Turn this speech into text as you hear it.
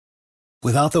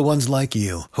Without the ones like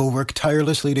you, who work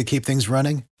tirelessly to keep things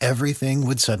running, everything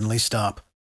would suddenly stop.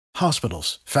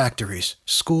 Hospitals, factories,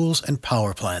 schools, and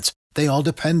power plants, they all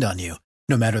depend on you.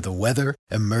 No matter the weather,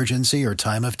 emergency, or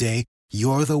time of day,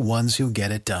 you're the ones who get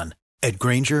it done. At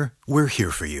Grainger, we're here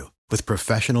for you with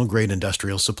professional-grade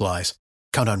industrial supplies.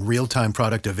 Count on real-time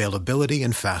product availability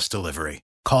and fast delivery.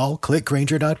 Call,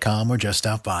 clickgrainger.com, or just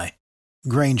stop by.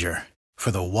 Grainger, for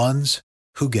the ones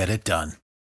who get it done.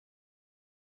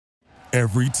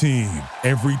 Every team,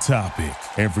 every topic,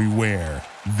 everywhere.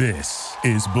 This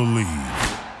is Believe.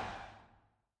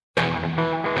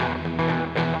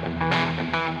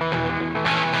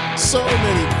 So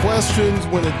many questions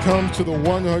when it comes to the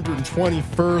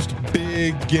 121st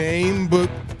big game, but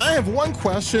I have one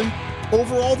question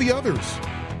over all the others.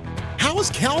 How is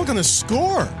Cal going to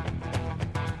score?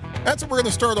 That's what we're going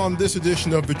to start on this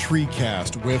edition of the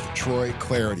TreeCast with Troy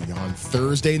Clardy on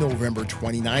Thursday, November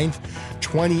 29th,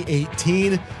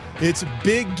 2018. It's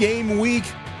big game week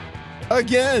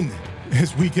again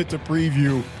as we get to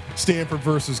preview Stanford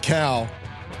versus Cal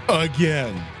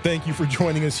again. Thank you for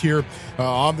joining us here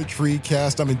on the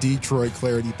TreeCast. I'm indeed Troy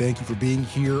Clardy. Thank you for being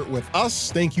here with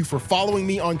us. Thank you for following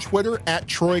me on Twitter at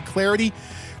Troy Clardy.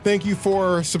 Thank you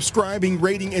for subscribing,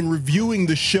 rating, and reviewing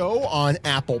the show on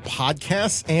Apple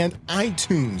Podcasts and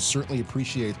iTunes. Certainly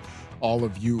appreciate all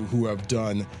of you who have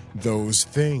done those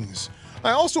things.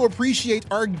 I also appreciate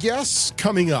our guests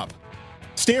coming up.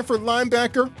 Stanford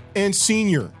linebacker and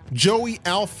senior Joey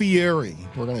Alfieri.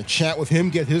 We're going to chat with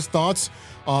him, get his thoughts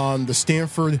on the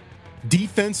Stanford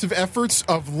defensive efforts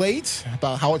of late,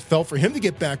 about how it felt for him to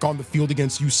get back on the field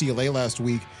against UCLA last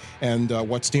week, and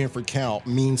what Stanford Cal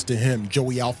means to him.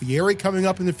 Joey Alfieri coming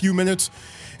up in a few minutes,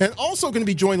 and also going to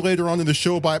be joined later on in the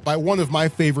show by one of my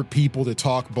favorite people to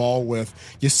talk ball with.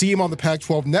 You see him on the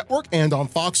Pac-12 Network and on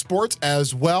Fox Sports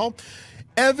as well.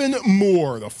 Evan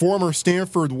Moore, the former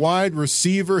Stanford wide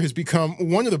receiver, has become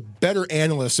one of the better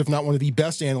analysts, if not one of the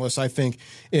best analysts, I think,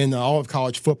 in all of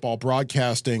college football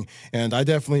broadcasting. And I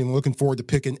definitely am looking forward to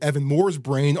picking Evan Moore's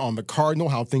brain on the Cardinal,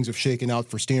 how things have shaken out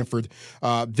for Stanford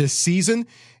this season.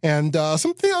 And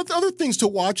other things to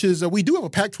watch is we do have a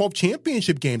Pac-12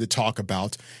 championship game to talk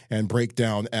about and break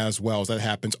down as well, as that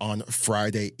happens on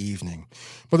Friday evening.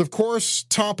 But of course,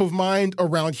 top of mind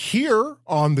around here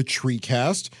on the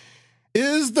TreeCast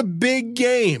is the big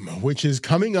game, which is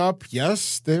coming up.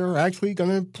 Yes, they're actually going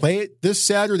to play it this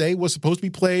Saturday. It was supposed to be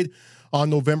played on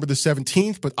November the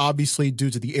 17th, but obviously due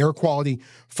to the air quality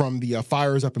from the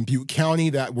fires up in Butte County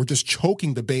that were just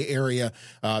choking the Bay Area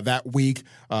that week,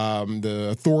 the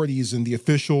authorities and the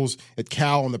officials at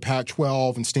Cal and the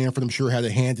Pac-12 and Stanford, I'm sure, had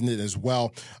a hand in it as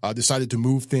well, decided to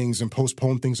move things and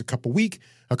postpone things a couple weeks.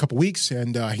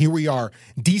 And here we are,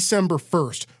 December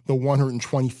 1st, the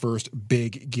 121st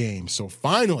big game. So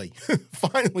finally,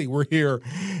 we're here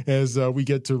as we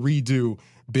get to redo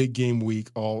big game week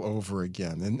all over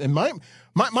again. And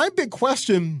my big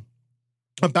question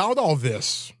about all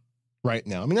this right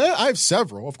now, I mean, I have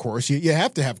several, of course. You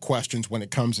have to have questions when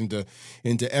it comes into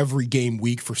every game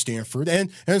week for Stanford,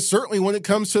 and certainly when it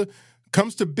comes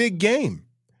to big game.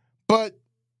 But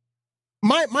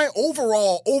my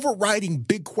overall overriding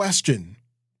big question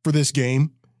for this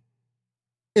game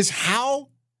is, how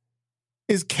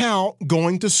is Cal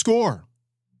going to score?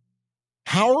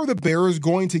 How are the Bears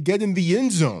going to get in the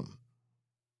end zone?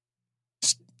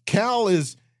 Cal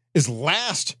is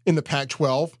last in the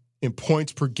Pac-12 in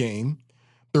points per game.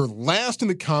 They're last in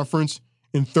the conference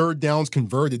in third downs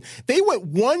converted. They went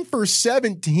 1 for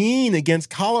 17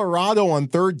 against Colorado on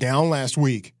third down last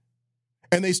week,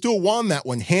 and they still won that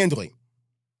one handily.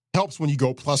 Helps when you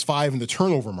go +5 in the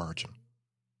turnover margin.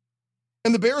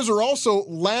 And the Bears are also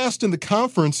last in the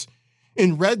conference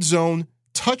in red zone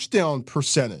touchdown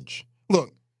percentage.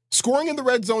 Look, scoring in the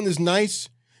red zone is nice.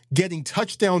 Getting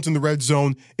touchdowns in the red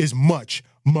zone is much,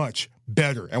 much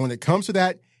better. And when it comes to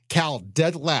that, Cal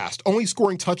dead last, only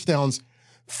scoring touchdowns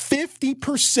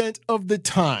 50% of the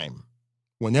time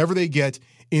whenever they get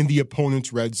in the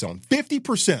opponent's red zone.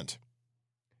 50%.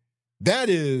 That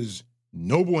is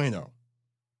no bueno.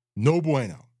 No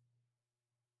bueno.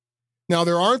 Now,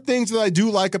 there are things that I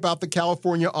do like about the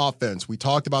California offense. We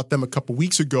talked about them a couple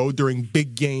weeks ago during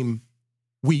Big Game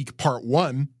Week Part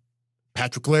 1.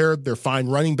 Patrick Laird, their fine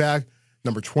running back,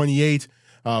 number 28,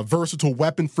 versatile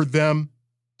weapon for them.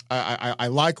 I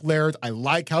like Laird. I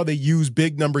like how they use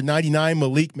big number 99,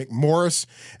 Malik McMorris,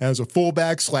 as a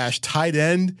fullback / tight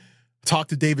end.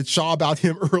 Talked to David Shaw about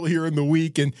him earlier in the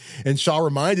week, and Shaw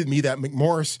reminded me that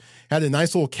McMorris had a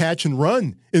nice little catch and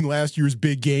run in last year's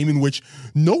big game in which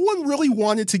no one really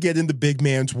wanted to get in the big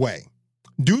man's way.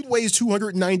 Dude weighs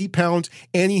 290 pounds,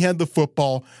 and he had the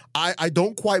football. I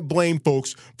don't quite blame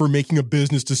folks for making a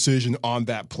business decision on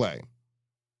that play.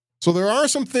 So there are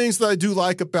some things that I do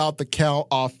like about the Cal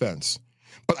offense,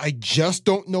 but I just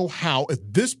don't know how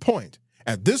at this point,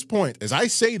 as I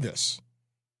say this,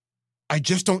 I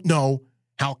just don't know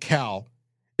how Cal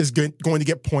is going to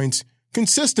get points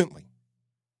consistently.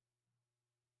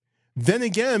 Then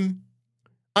again,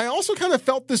 I also kind of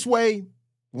felt this way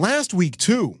last week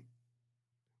too,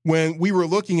 when we were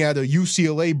looking at a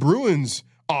UCLA Bruins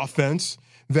offense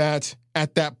that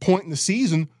at that point in the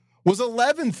season was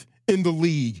 11th in the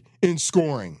league in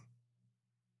scoring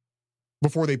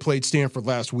before they played Stanford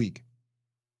last week.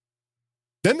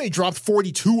 Then they dropped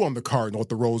 42 on the Cardinal at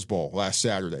the Rose Bowl last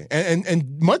Saturday.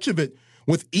 And much of it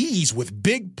with ease, with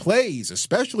big plays,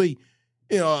 especially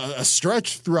a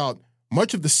stretch throughout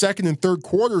much of the second and third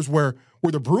quarters where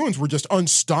the Bruins were just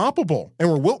unstoppable and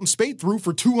where Wilton Speight threw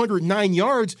for 209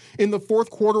 yards in the fourth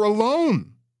quarter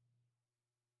alone.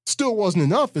 Still wasn't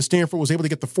enough as Stanford was able to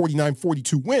get the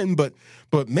 49-42 win, but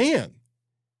man,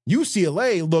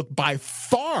 UCLA looked by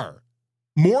far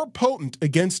more potent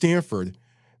against Stanford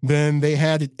than they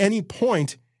had at any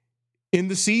point in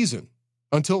the season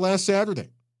until last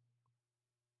Saturday.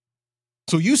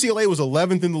 So UCLA was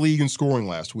 11th in the league in scoring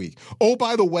last week. Oh,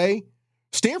 by the way,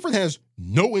 Stanford has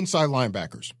no inside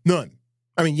linebackers. None.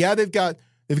 I mean, yeah, they've got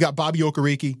Bobby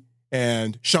Okereke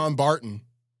and Sean Barton,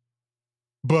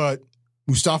 but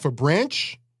Mustafa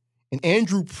Branch and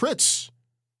Andrew Pritz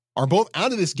are both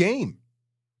out of this game.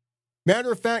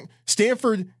 Matter of fact,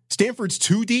 Stanford's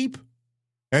too deep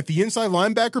at the inside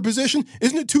linebacker position.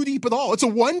 Isn't it too deep at all? It's a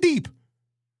one deep.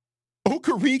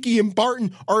 Okereke and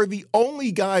Barton are the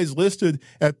only guys listed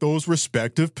at those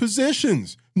respective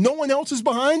positions. No one else is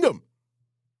behind them.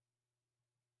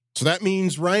 So that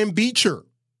means Ryan Beecher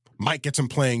might get some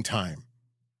playing time.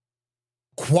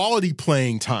 Quality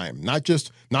playing time, not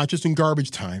just in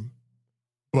garbage time,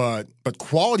 but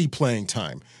quality playing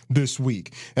time this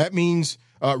week. That means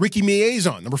Ricky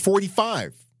Miezon, number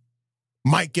 45,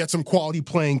 might get some quality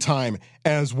playing time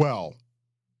as well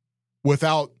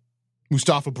without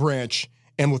Mustafa Branch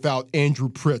and without Andrew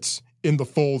Pritz in the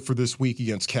fold for this week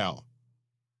against Cal.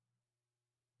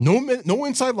 No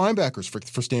inside linebackers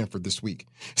for Stanford this week.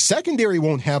 Secondary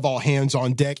won't have all hands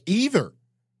on deck either.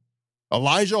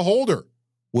 Elijah Holder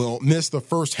will miss the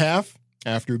first half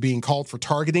after being called for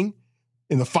targeting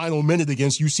in the final minute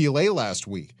against UCLA last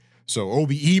week. So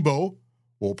Obi Ebo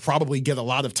will probably get a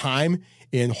lot of time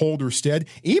in Holder's stead.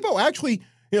 Ebo actually,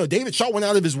 David Shaw went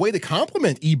out of his way to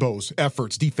compliment Ebo's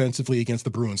efforts defensively against the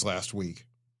Bruins last week.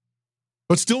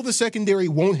 But still, the secondary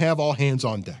won't have all hands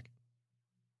on deck.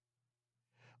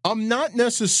 I'm not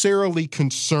necessarily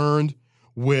concerned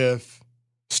with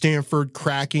Stanford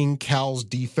cracking Cal's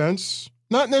defense.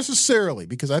 Not necessarily,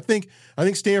 because I think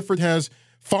Stanford has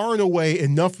far and away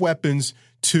enough weapons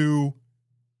to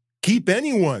keep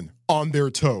anyone on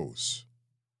their toes.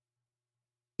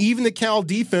 Even the Cal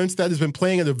defense that has been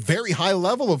playing at a very high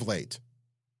level of late.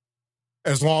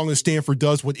 As long as Stanford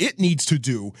does what it needs to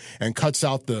do and cuts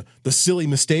out the silly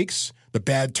mistakes, the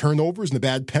bad turnovers, and the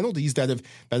bad penalties that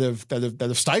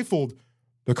have stifled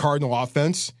the Cardinal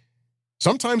offense,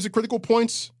 sometimes at critical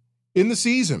points in the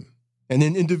season and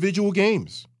in individual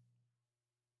games.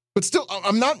 But still,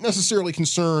 I'm not necessarily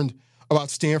concerned about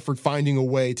Stanford finding a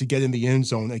way to get in the end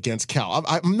zone against Cal.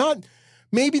 I'm not,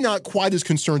 maybe not quite as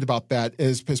concerned about that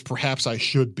as perhaps I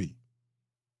should be.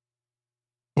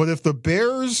 But if the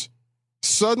Bears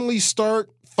suddenly start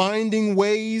finding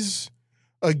ways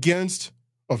against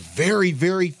a very,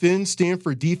 very thin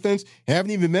Stanford defense, I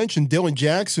haven't even mentioned Dylan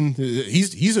Jackson.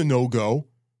 He's a no-go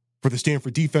for the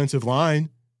Stanford defensive line.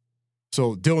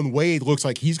 So Dylan Wade looks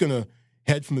like he's going to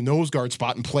head from the nose guard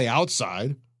spot and play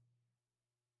outside.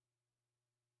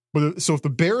 But so if the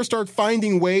Bears start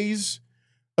finding ways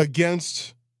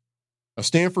against a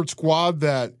Stanford squad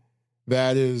that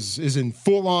is in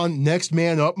full-on next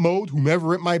man up mode,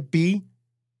 whomever it might be,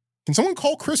 can someone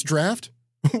call Chris Draft?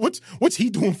 What's he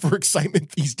doing for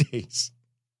excitement these days?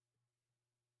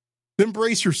 Then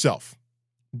brace yourself.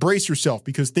 Brace yourself,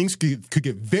 because things could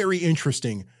get very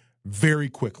interesting very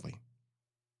quickly.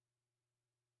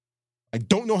 I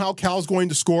don't know how Cal's going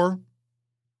to score,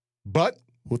 but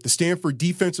with the Stanford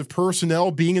defensive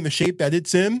personnel being in the shape that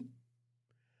it's in,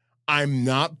 I'm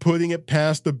not putting it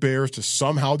past the Bears to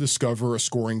somehow discover a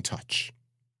scoring touch.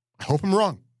 I hope I'm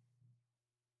wrong.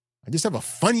 I just have a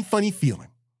funny feeling.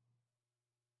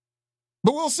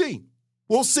 But we'll see.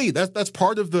 We'll see. That's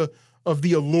part of the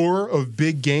allure of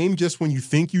big game. Just when you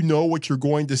think you know what you're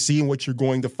going to see and what you're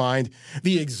going to find,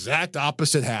 the exact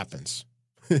opposite happens.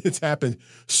 It's happened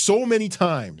so many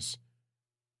times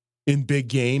in big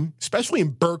game, especially in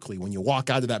Berkeley, when you walk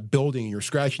out of that building and you're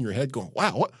scratching your head going,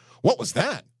 wow, what was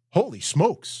that? Holy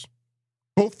smokes.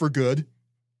 Both for good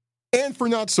and for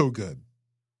not so good.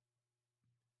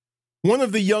 One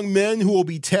of the young men who will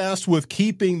be tasked with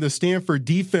keeping the Stanford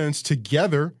defense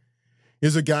together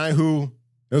is a guy who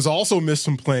has also missed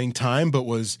some playing time, but it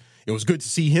was good to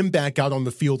see him back out on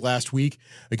the field last week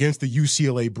against the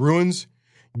UCLA Bruins.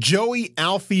 Joey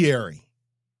Alfieri,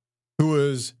 who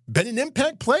has been an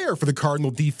impact player for the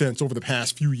Cardinal defense over the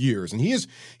past few years. And he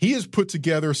has put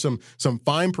together some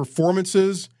fine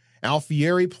performances.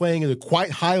 Alfieri playing at a quite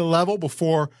high level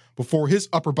before his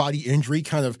upper body injury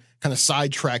kind of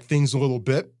sidetracked things a little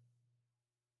bit.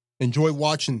 I enjoy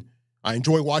watching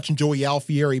Joey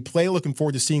Alfieri play. Looking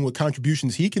forward to seeing what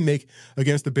contributions he can make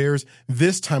against the Bears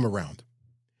this time around.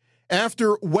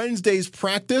 After Wednesday's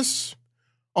practice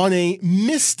on a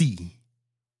misty,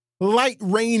 light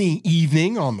rainy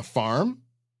evening on the farm,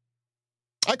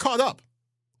 I caught up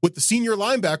with the senior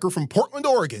linebacker from Portland,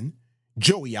 Oregon,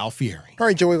 Joey Alfieri. All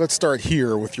right, Joey, let's start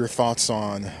here with your thoughts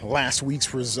on last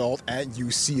week's result at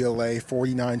UCLA,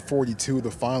 49-42,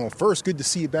 the final. First, good to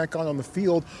see you back on the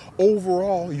field.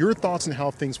 Overall, your thoughts on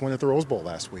how things went at the Rose Bowl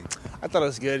last week? I thought it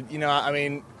was good.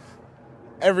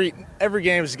 Every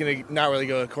game is going to not really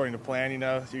go according to plan. You're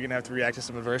going to have to react to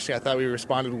some adversity. I thought we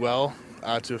responded well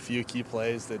to a few key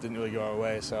plays that didn't really go our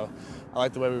way. So I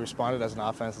like the way we responded as an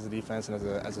offense, as a defense, and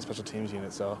as a special teams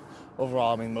unit. So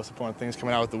overall, the most important thing is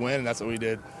coming out with the win, and that's what we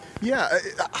did. Yeah,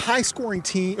 high-scoring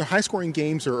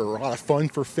games are a lot of fun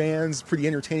for fans, pretty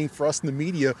entertaining for us in the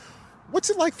media. What's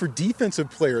it like for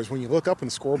defensive players when you look up and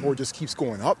the scoreboard just keeps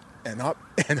going up and up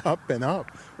and up and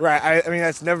up? Right.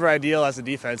 That's never ideal as a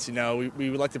defense. We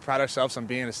would like to pride ourselves on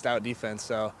being a stout defense.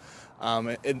 So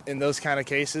in those kind of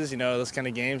cases, those kind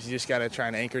of games, you just got to try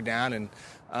and anchor down.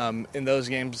 And in those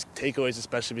games, takeaways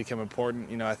especially become important.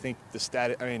 I think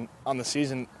on the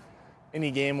season,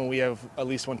 any game when we have at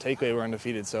least one takeaway, we're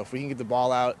undefeated. So if we can get the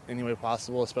ball out any way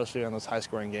possible, especially on those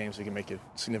high-scoring games, we can make a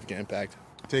significant impact.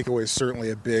 Takeaway is certainly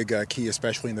a big key,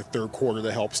 especially in the third quarter,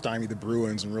 to help stymie the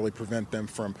Bruins and really prevent them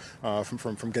from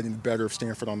getting the better of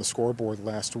Stanford on the scoreboard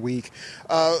last week.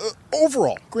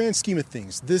 Overall, grand scheme of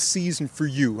things, this season for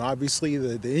you, obviously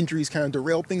the injuries kind of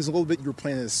derailed things a little bit. You were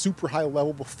playing at a super high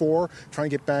level before, trying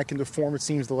to get back into form, it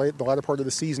seems, the latter part of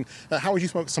the season. How would you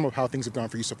sum up how things have gone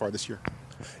for you so far this year?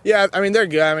 Yeah, they're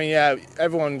good.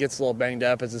 Everyone gets a little banged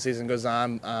up as the season goes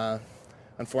on.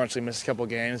 Unfortunately, missed a couple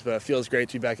games, but it feels great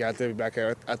to be back out there,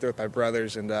 with my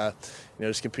brothers, and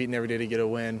just competing every day to get a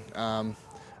win. I'm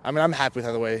happy with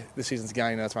how the way the season's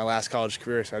going. It's my last college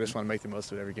career, so I just want to make the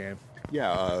most of it every game.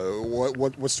 Yeah.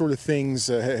 What sort of things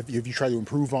have you tried to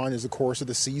improve on as the course of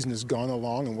the season has gone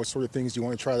along, and what sort of things do you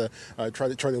want to try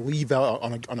to leave out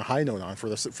on a high note on for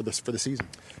the season?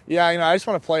 Yeah, I just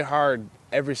want to play hard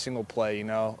every single play.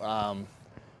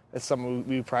 It's something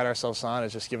we pride ourselves on,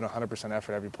 is just giving 100%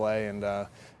 effort every play. And,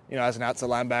 as an outside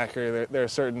linebacker, there are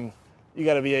certain – you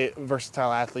got to be a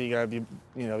versatile athlete. You got to be,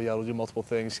 be able to do multiple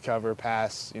things, cover,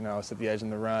 pass, sit the edge in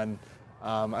the run.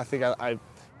 I think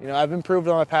I've improved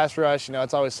on my pass rush.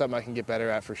 It's always something I can get better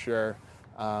at for sure.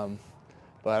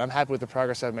 But I'm happy with the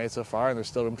progress I've made so far, and there's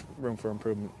still room for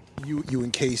improvement. You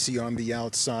and Casey on the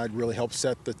outside really helped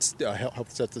set the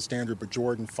standard, but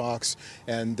Jordan Fox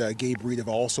and Gabe Reed have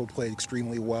also played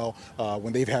extremely well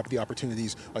when they've had the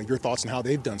opportunities. Your thoughts on how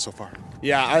they've done so far?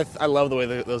 Yeah, I love the way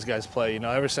those guys play.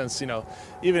 Ever since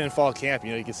even in fall camp,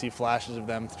 you can see flashes of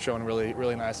them showing really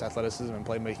really nice athleticism and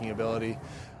playmaking ability.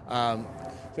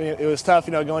 It was tough,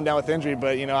 going down with injury,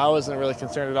 but I wasn't really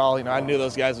concerned at all. I knew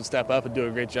those guys would step up and do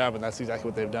a great job, and that's exactly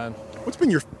what they've done. What's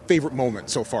been your favorite moment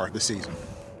so far this season?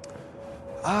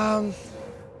 I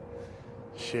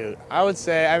would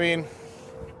say,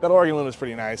 that Oregon win was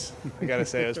pretty nice. I got to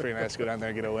say, it was pretty nice to go down there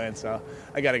and get a win, so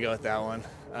I got to go with that one.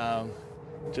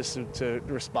 Just to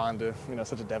respond to,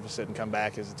 such a deficit and come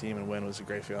back as a team and win was a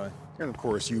great feeling. And, of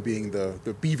course, you being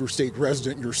the Beaver State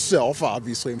resident yourself,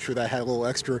 obviously, I'm sure that had a little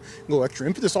extra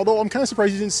impetus, although I'm kind of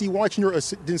surprised you didn't say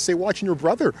watching your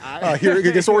brother here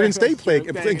against Oregon State play,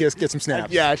 get some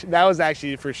snaps. Yeah, that was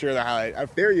actually for sure the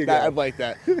highlight. There you go. I'd like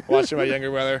that. Watching my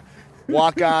younger brother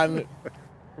walk on,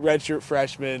 redshirt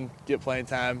freshman, get playing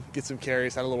time, get some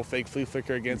carries, had a little fake flea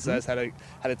flicker against us, had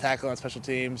a tackle on special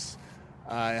teams.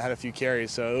 Had a few carries,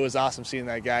 so it was awesome seeing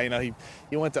that guy.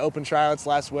 He went to open tryouts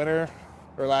last winter,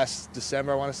 or last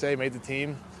December, I want to say, made the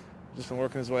team. Just been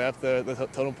working his way up the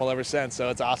totem pole ever since, so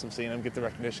it's awesome seeing him get the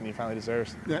recognition he finally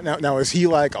deserves. Now is he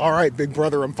like, all right, big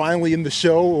brother, I'm finally in the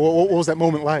show? What was that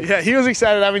moment like? Yeah, he was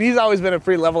excited. He's always been a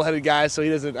pretty level-headed guy, so he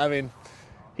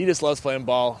just loves playing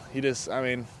ball.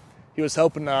 he was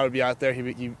hoping that I would be out there.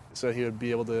 So he would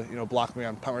be able to, block me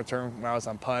on punt return when I was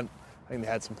on punt. I think they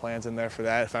had some plans in there for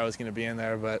that if I was going to be in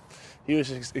there. But he was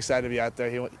just excited to be out there.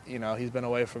 He's been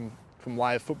away from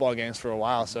live football games for a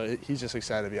while, so he's just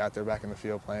excited to be out there back in the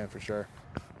field playing for sure.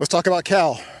 Let's talk about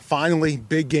Cal. Finally,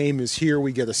 big game is here.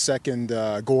 We get a second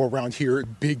go around here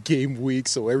at big game week.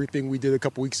 So everything we did a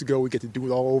couple weeks ago, we get to do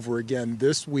it all over again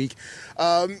this week.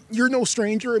 You're no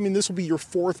stranger. I mean, this will be your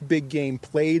fourth big game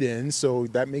played in, so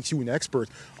that makes you an expert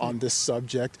on this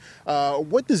subject.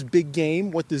 What does big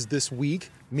game, what does this week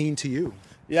mean to you?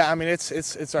 Yeah, I mean,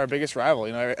 it's our biggest rival.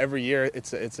 Every year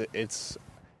it's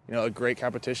a great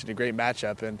competition, a great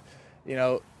matchup, and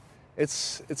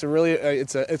it's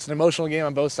an emotional game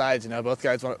on both sides.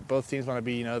 Both teams want to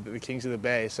be the kings of the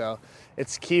Bay. So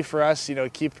it's key for us,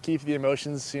 keep the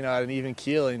emotions at an even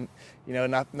keel, and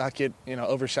not get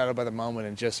overshadowed by the moment,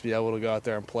 and just be able to go out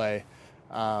there and play.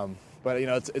 But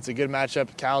it's a good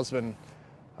matchup. Cal's been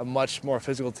a much more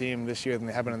physical team this year than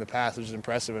they have been in the past, which is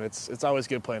impressive. And it's always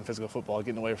good playing physical football,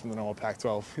 getting away from the normal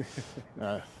Pac-12.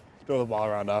 Throw the ball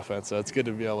around offense. So it's good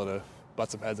to be able to butt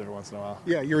some heads every once in a while.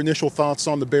 Yeah, your initial thoughts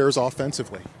on the Bears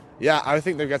offensively? Yeah, I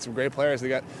think they've got some great players. They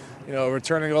got, a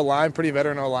returning O-line, pretty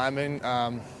veteran O-lineman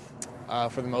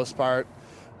for the most part.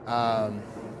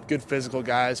 Good physical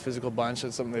guys, physical bunch.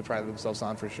 That's something they pride themselves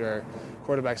on for sure.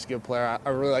 Quarterback's a good player. I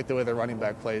really like the way their running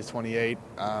back plays, 28.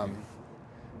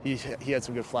 He had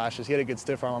some good flashes. He had a good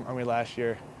stiff arm on me last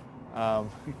year on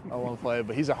one play,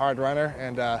 but he's a hard runner,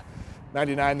 and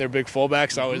 99, they're big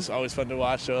fullbacks, always fun to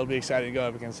watch, so it'll be exciting to go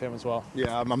up against him as well.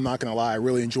 Yeah, I'm not going to lie. I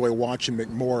really enjoy watching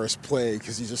McMorris play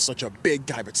because he's just such a big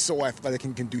guy, but so athletic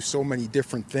and can do so many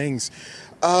different things.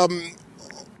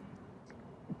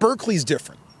 Berkeley's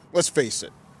different, let's face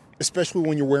it, especially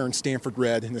when you're wearing Stanford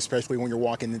red and especially when you're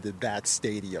walking into that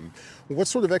stadium. What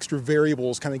sort of extra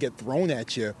variables kind of get thrown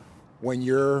at you when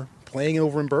you're playing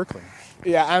over in Berkeley?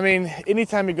 Yeah, I mean,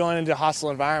 anytime you're going into a hostile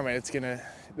environment,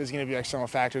 there's going to be external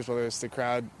factors, whether it's the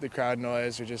crowd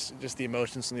noise or just the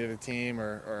emotions from the other team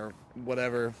or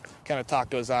whatever kind of talk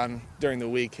goes on during the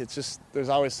week. It's just there's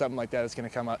always something like that that's going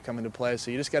to come into play.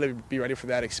 So you just got to be ready for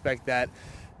that.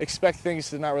 Expect things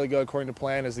to not really go according to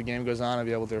plan as the game goes on, and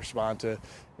be able to respond to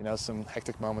some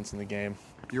hectic moments in the game.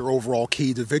 Your overall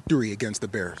key to victory against the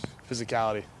Bears?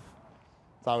 Physicality.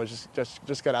 So I was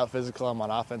just got out physical. I'm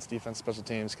on offense, defense, special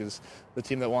teams, because the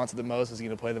team that wants it the most is going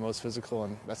to play the most physical,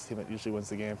 and that's the team that usually wins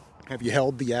the game. Have you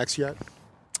held the axe yet?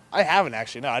 I haven't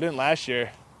actually. No, I didn't last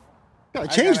year. Yeah,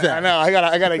 change that. I know.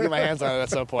 I gotta get my hands on it at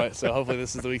some point. So hopefully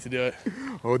this is the week to do it.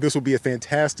 Oh, this will be a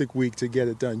fantastic week to get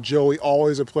it done. Joey,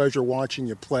 always a pleasure watching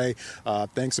you play.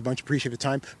 Thanks a bunch. Appreciate the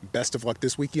time. Best of luck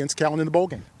this week against Cal in the bowl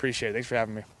game. Appreciate it. Thanks for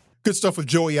having me. Good stuff with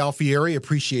Joey Alfieri.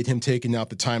 Appreciate him taking out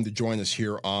the time to join us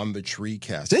here on the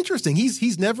TreeCast. Interesting.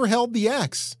 He's never held the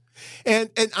axe.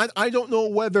 And I don't know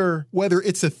whether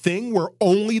it's a thing where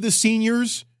only the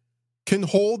seniors can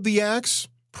hold the axe.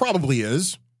 Probably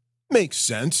is. Makes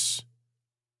sense.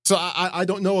 So I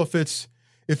don't know if it's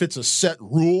a set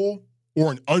rule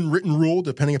or an unwritten rule,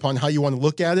 depending upon how you want to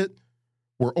look at it,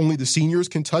 where only the seniors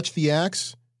can touch the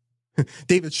axe.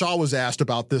 David Shaw was asked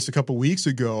about this a couple weeks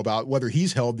ago, about whether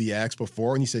he's held the axe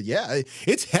before, and he said, yeah,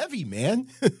 it's heavy, man.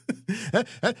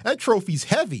 that trophy's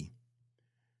heavy.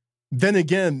 Then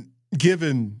again,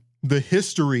 given the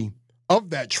history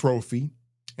of that trophy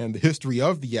and the history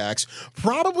of the axe,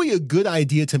 probably a good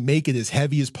idea to make it as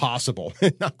heavy as possible,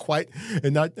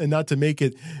 and not to make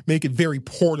it very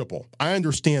portable. I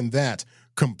understand that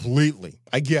completely.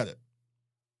 I get it.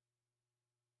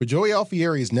 But Joey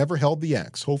Alfieri has never held the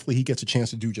axe. Hopefully he gets a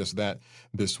chance to do just that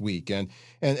this week. And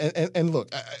look,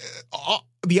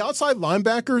 the outside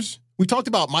linebackers, we talked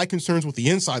about my concerns with the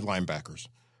inside linebackers.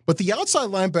 But the outside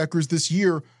linebackers this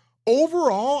year,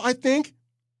 overall, I think,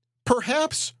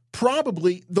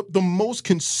 probably the most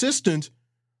consistent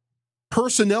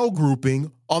personnel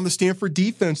grouping on the Stanford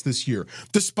defense this year.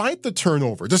 Despite the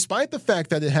turnover, despite the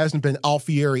fact that it hasn't been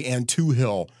Alfieri and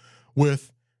Tuhill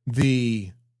with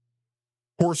the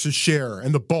horse's share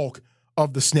and the bulk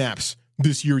of the snaps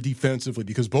this year defensively,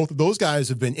 because both of those guys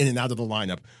have been in and out of the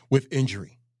lineup with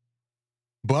injury.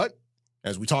 But,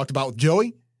 as we talked about with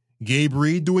Joey, Gabe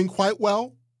Reed doing quite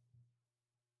well.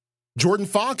 Jordan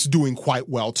Fox doing quite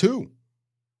well, too.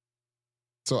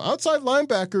 So outside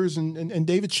linebackers, and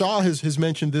David Shaw has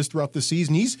mentioned this throughout the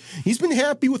season, he's been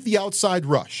happy with the outside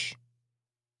rush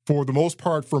for the most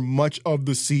part for much of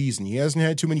the season. He hasn't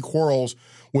had too many quarrels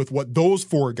with what those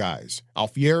four guys,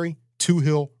 Alfieri,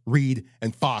 Tuhill, Reed,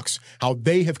 and Fox, how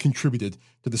they have contributed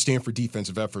to the Stanford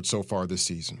defensive effort so far this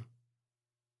season.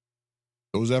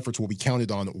 Those efforts will be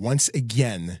counted on once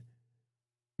again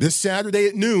this Saturday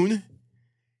at noon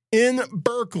in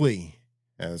Berkeley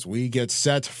as we get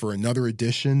set for another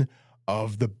edition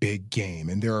of The Big Game.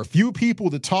 And there are a few people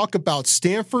to talk about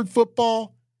Stanford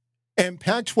football and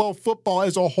Pac-12 football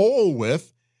as a whole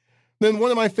with. Then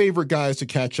one of my favorite guys to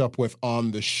catch up with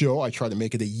on the show, I try to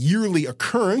make it a yearly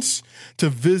occurrence to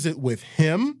visit with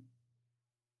him.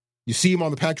 You see him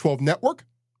on the Pac-12 network.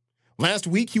 Last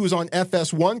week, he was on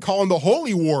FS1 calling the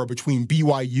holy war between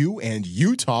BYU and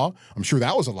Utah. I'm sure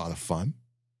that was a lot of fun.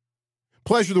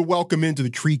 Pleasure to welcome into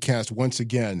the TreeCast once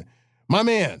again, my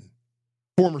man,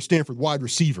 former Stanford wide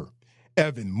receiver,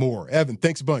 Evan Moore. Evan,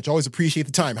 thanks a bunch. Always appreciate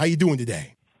the time. How you doing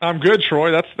today? I'm good,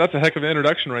 Troy. That's a heck of an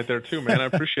introduction right there, too, man. I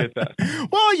appreciate that.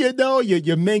 Well,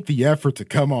 you make the effort to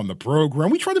come on the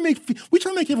program. We try to make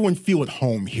everyone feel at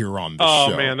home here on the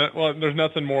show. Oh man, there's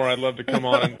nothing more. I'd love to come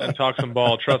on and talk some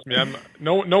ball. Trust me,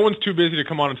 no one's too busy to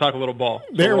come on and talk a little ball.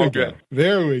 So there we go.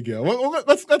 There we go. Well,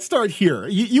 let's start here.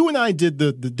 You and I did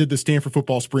the Stanford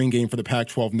football spring game for the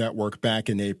Pac-12 network back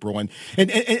in April,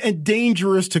 and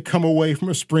dangerous to come away from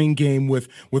a spring game with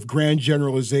grand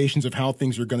generalizations of how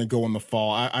things are going to go in the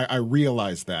fall. I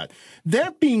realize that.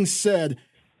 That being said,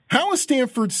 how has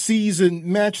Stanford's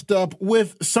season matched up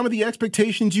with some of the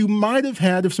expectations you might have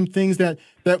had of some things that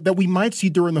we might see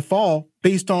during the fall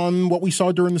based on what we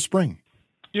saw during the spring?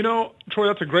 You know, Troy,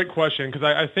 that's a great question because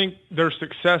I think their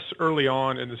success early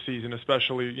on in the season,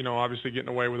 especially, obviously getting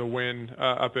away with a win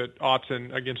up at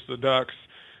Autzen against the Ducks,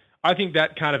 I think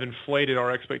that kind of inflated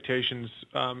our expectations.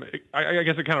 I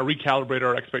guess it kind of recalibrated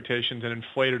our expectations and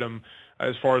inflated them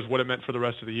as far as what it meant for the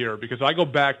rest of the year. Because I go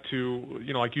back to,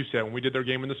 like you said, when we did their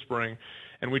game in the spring,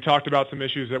 and we talked about some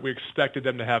issues that we expected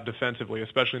them to have defensively,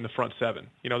 especially in the front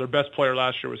seven. Their best player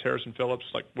last year was Harrison Phillips,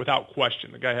 without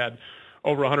question. The guy had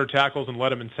over 100 tackles and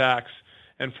led him in sacks.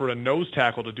 And for a nose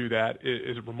tackle to do that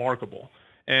is remarkable.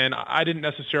 And I didn't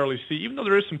necessarily see, even though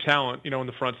there is some talent, in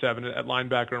the front seven at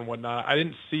linebacker and whatnot, I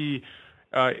didn't see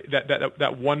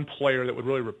that one player that would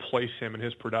really replace him in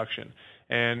his production.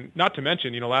 And not to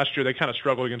mention, last year they kind of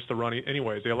struggled against the run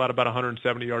anyways. They allowed about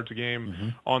 170 yards a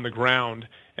game on the ground,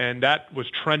 and that was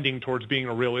trending towards being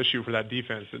a real issue for that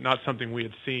defense, not something we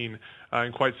had seen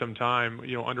in quite some time,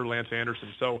 under Lance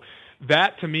Anderson. So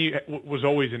that, to me, was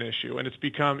always an issue, and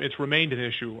it's remained an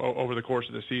issue over the course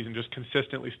of the season, just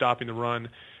consistently stopping the run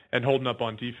and holding up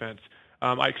on defense.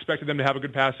 I expected them to have a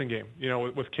good passing game,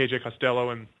 with KJ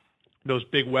Costello and those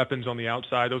big weapons on the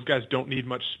outside. Those guys don't need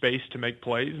much space to make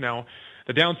plays. Now,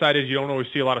 the downside is you don't always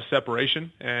see a lot of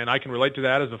separation, and I can relate to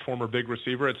that as a former big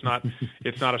receiver. It's not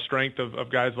a strength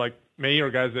of guys like me or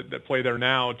guys that play there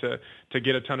now to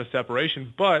get a ton of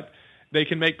separation, but they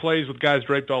can make plays with guys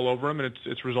draped all over them, and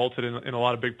it's resulted in a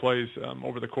lot of big plays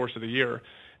over the course of the year.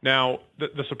 Now,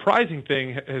 the surprising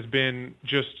thing has been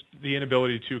just the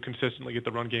inability to consistently get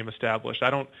the run game established. I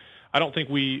don't think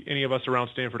any of us around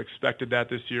Stanford expected that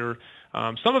this year.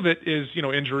 Some of it is,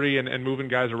 injury and moving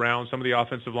guys around. Some of the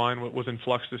offensive line was in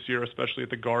flux this year, especially at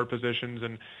the guard positions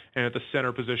and at the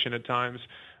center position at times.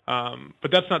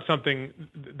 But that's not something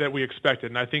that we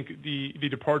expected. And I think the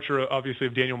departure, obviously,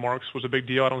 of Daniel Marks was a big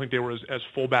deal. I don't think they were as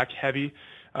fullback heavy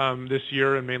this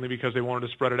year, and mainly because they wanted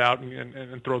to spread it out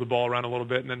and throw the ball around a little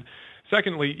bit. And then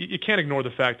secondly, you can't ignore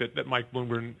the fact that Mike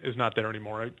Bloomgren is not there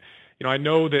anymore, right? I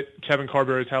know that Kevin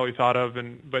Carberry is highly thought of,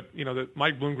 but that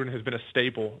Mike Bloomgren has been a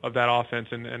staple of that offense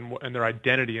and their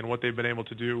identity and what they've been able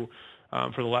to do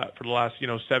for the last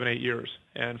 7-8 years.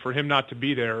 And for him not to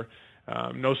be there,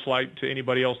 no slight to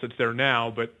anybody else that's there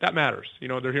now, but that matters.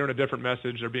 They're hearing a different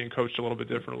message. They're being coached a little bit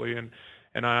differently,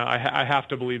 and I have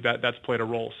to believe that that's played a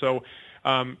role. So,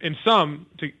 in sum,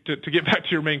 to get back to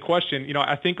your main question,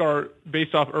 I think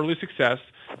based off early success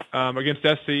against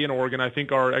SC and Oregon, I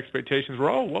think our expectations were,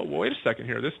 well, wait a second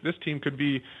here. This team could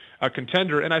be a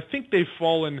contender, and I think they've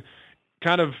fallen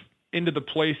kind of into the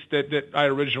place that I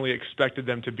originally expected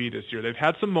them to be this year. They've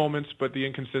had some moments, but the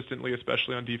inconsistency,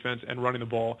 especially on defense and running the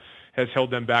ball, has held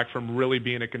them back from really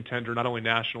being a contender, not only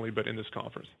nationally, but in this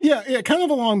conference. Yeah, kind of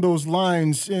along those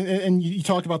lines, and you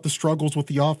talked about the struggles with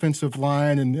the offensive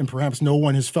line, and perhaps no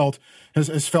one has felt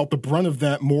the brunt of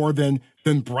that more than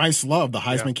Bryce Love, the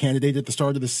Heisman candidate at the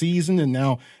start of the season, and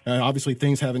now obviously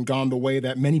things haven't gone the way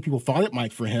that many people thought it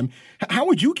might for him. How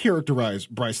would you characterize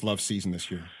Bryce Love's season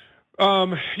this year? I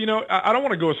don't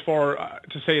want to go as far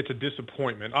to say it's a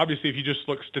disappointment. Obviously, if you just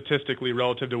look statistically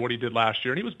relative to what he did last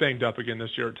year, and he was banged up again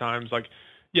this year at times,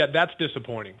 that's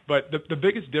disappointing. But the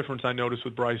biggest difference I noticed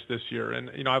with Bryce this year,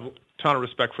 and I have a ton of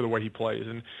respect for the way he plays,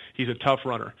 and he's a tough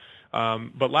runner.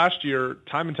 But last year,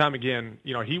 time and time again,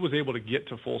 he was able to get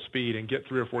to full speed and get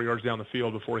 3 or 4 yards down the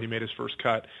field before he made his first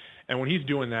cut. And when he's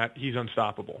doing that, he's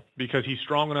unstoppable because he's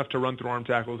strong enough to run through arm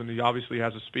tackles, and he obviously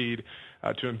has the speed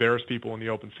to embarrass people in the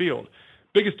open field.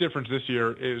 Biggest difference this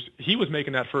year is he was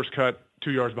making that first cut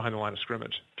 2 yards behind the line of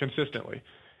scrimmage consistently.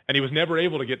 And he was never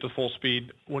able to get to full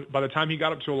speed. By the time he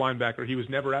got up to a linebacker, he was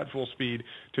never at full speed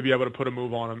to be able to put a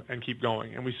move on him and keep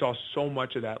going. And we saw so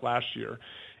much of that last year.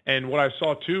 And what I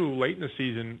saw, too, late in the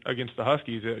season against the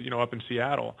Huskies, up in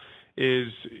Seattle,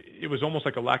 is it was almost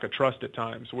like a lack of trust at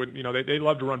times. When, they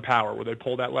love to run power, where they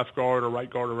pull that left guard or right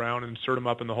guard around and insert him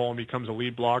up in the hole and becomes a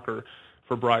lead blocker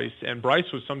for Bryce. And Bryce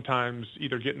was sometimes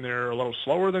either getting there a little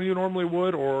slower than he normally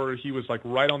would, or he was like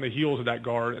right on the heels of that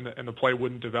guard and the play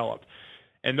wouldn't develop.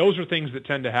 And those are things that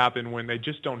tend to happen when they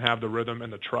just don't have the rhythm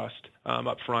and the trust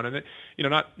up front. And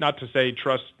not to say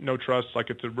no trust like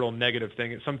it's a real negative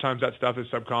thing. Sometimes that stuff is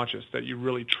subconscious, that you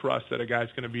really trust that a guy's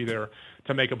going to be there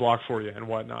to make a block for you and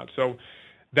whatnot. So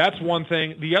that's one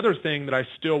thing. The other thing that I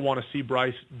still want to see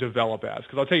Bryce develop as,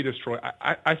 because I'll tell you this, Troy,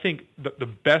 I think the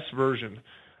best version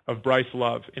of Bryce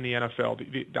Love in the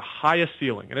NFL, the highest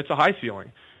ceiling, and it's a high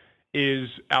ceiling, is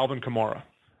Alvin Kamara.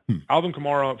 Alvin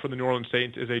Kamara for the New Orleans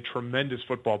Saints is a tremendous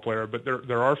football player, but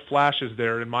there are flashes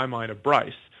there in my mind of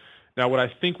Bryce. Now, what I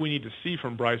think we need to see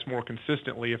from Bryce more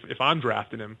consistently, if I'm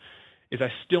drafting him, is I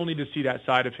still need to see that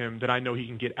side of him that I know he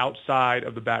can get outside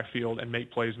of the backfield and make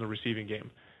plays in the receiving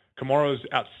game. Kamara is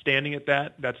outstanding at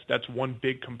that. That's one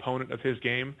big component of his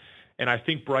game, and I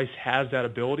think Bryce has that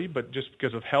ability, but just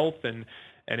because of health and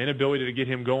inability to get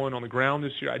him going on the ground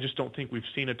this year, I just don't think we've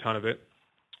seen a ton of it.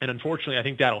 And unfortunately, I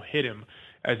think that'll hit him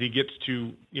as he gets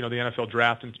to the NFL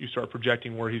draft and you start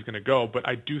projecting where he's going to go. But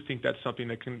I do think that's something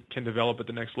that can develop at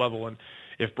the next level. And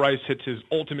if Bryce hits his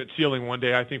ultimate ceiling one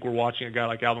day, I think we're watching a guy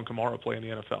like Alvin Kamara play in the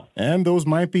NFL. And those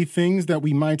might be things that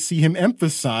we might see him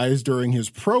emphasize during his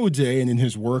pro day and in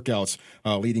his workouts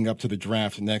leading up to the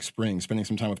draft next spring, spending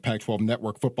some time with Pac-12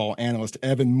 Network football analyst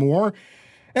Evan Moore.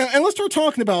 And let's start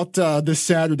talking about this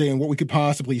Saturday and what we could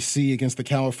possibly see against the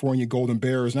California Golden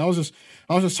Bears. And I was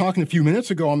just talking a few minutes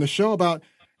ago on the show about,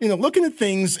 looking at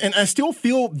things, and I still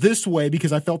feel this way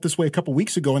because I felt this way a couple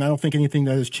weeks ago, and I don't think anything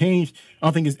that has changed. I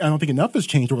don't think enough has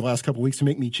changed over the last couple of weeks to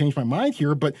make me change my mind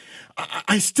here. But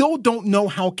I still don't know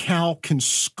how Cal can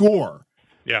score.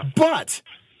 Yeah. But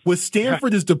with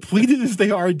Stanford as depleted as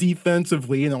they are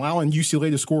defensively and allowing UCLA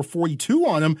to score 42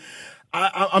 on them,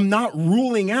 I'm not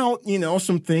ruling out,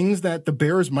 some things that the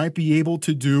Bears might be able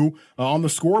to do on the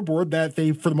scoreboard that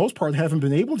they, for the most part, haven't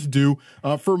been able to do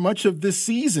for much of this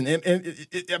season.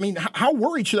 And how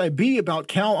worried should I be about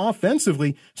Cal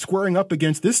offensively squaring up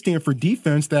against this Stanford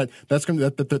defense that they're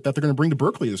going to bring to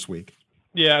Berkeley this week?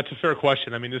 Yeah, it's a fair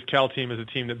question. I mean, this Cal team is a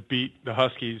team that beat the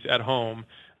Huskies at home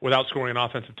without scoring an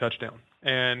offensive touchdown.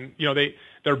 And,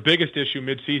 their biggest issue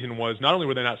midseason was not only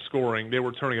were they not scoring, they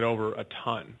were turning it over a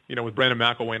ton. With Brandon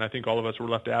McElwain, I think all of us were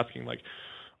left asking,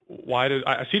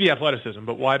 I see the athleticism,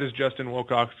 but why does Justin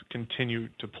Wilcox continue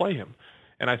to play him?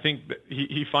 And I think that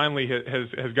he finally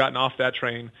has gotten off that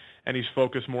train, and he's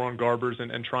focused more on Garbers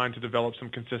and trying to develop some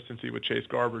consistency with Chase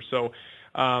Garbers. So,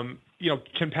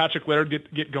 can Patrick Laird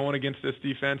get going against this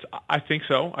defense? I think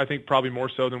so. I think probably more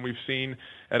so than we've seen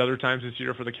at other times this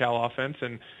year for the Cal offense.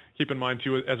 And keep in mind,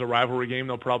 too, as a rivalry game,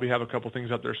 they'll probably have a couple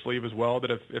things up their sleeve as well,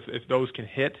 that if those can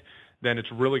hit, then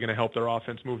it's really going to help their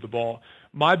offense move the ball.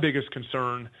 My biggest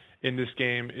concern in this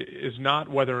game is not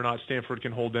whether or not Stanford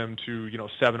can hold them to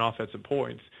 7 offensive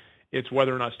points. It's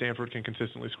whether or not Stanford can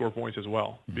consistently score points as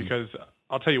well. Mm-hmm. Because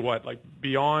I'll tell you what,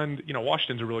 beyond,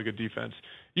 Washington's a really good defense.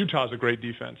 Utah's a great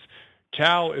defense.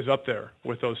 Cal is up there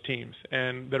with those teams,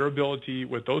 and their ability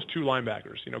with those two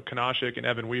linebackers, Kanashik and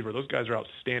Evan Weaver, those guys are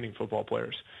outstanding football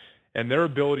players. And their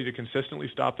ability to consistently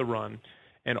stop the run,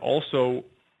 and also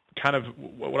kind of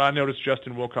what I noticed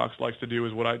Justin Wilcox likes to do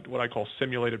is what I call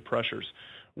simulated pressures,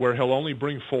 where he'll only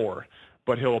bring 4,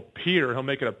 but he'll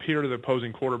make it appear to the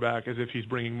opposing quarterback as if he's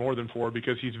bringing more than 4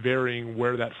 because he's varying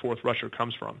where that 4th rusher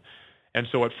comes from. And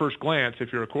so at first glance,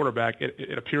 if you're a quarterback,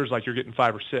 it appears like you're getting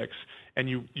 5 or 6, and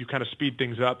you kind of speed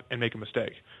things up and make a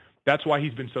mistake. That's why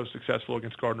he's been so successful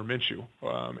against Gardner Minshew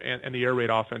and the air raid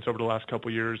offense over the last couple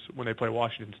of years when they play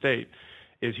Washington State,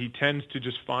 is he tends to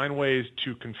just find ways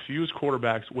to confuse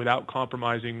quarterbacks without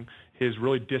compromising his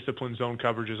really disciplined zone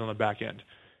coverages on the back end.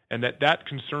 And that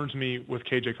concerns me with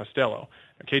KJ Costello.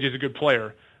 KJ's a good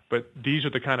player, but these are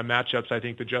the kind of matchups I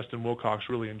think that Justin Wilcox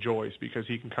really enjoys because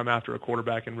he can come after a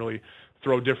quarterback and really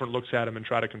throw different looks at him and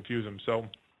try to confuse him. So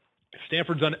if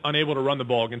Stanford's unable to run the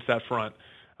ball against that front,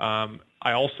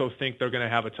 I also think they're going to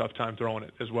have a tough time throwing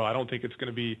it as well. I don't think it's going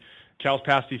to be – Cal's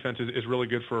pass defense is really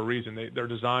good for a reason. They're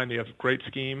designed – they have great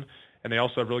scheme, and they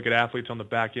also have really good athletes on the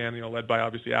back end, led by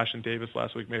obviously Ashton Davis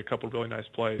last week, made a couple of really nice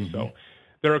plays. Mm-hmm. So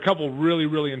there are a couple really,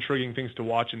 really intriguing things to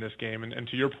watch in this game. And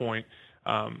to your point,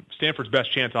 Stanford's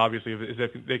best chance, obviously, is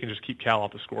if they can just keep Cal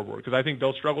off the scoreboard, because I think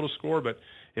they'll struggle to score, but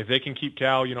if they can keep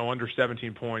Cal, under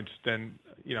 17 points, then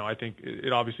I think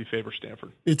it obviously favors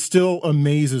Stanford. It still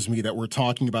amazes me that we're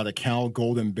talking about a Cal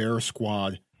Golden Bear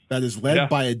squad that is led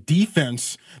by a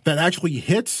defense that actually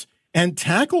hits and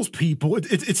tackles people.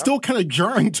 It's still kind of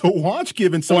jarring to watch,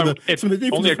 given some of the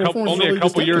defensive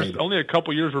performances. Only a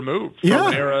couple years removed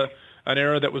from an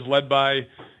era that was led by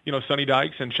Sonny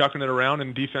Dykes and chucking it around,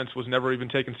 and defense was never even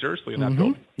taken seriously in that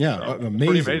building. Yeah, so,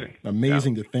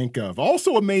 amazing to think of.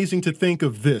 Also amazing to think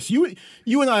of this. You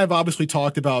and I have obviously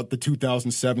talked about the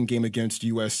 2007 game against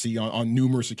USC on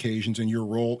numerous occasions, and your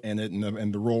role in it,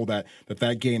 and the role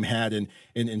that game had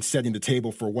in setting the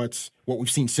table for what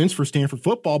we've seen since for Stanford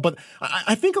football. But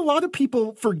I think a lot of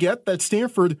people forget that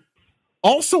Stanford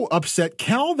also upset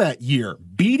Cal that year,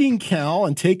 beating Cal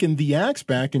and taking the Axe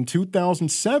back in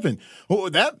 2007. Well,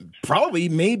 that probably,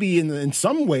 maybe in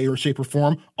some way or shape or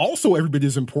form, also every bit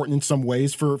as important in some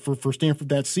ways for Stanford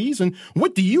that season.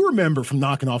 What do you remember from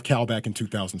knocking off Cal back in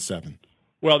 2007?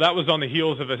 Well, that was on the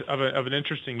heels of an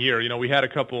interesting year. We had a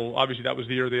couple. Obviously, that was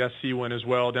the year of the SC win as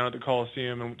well down at the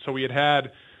Coliseum, and so we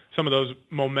had some of those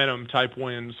momentum type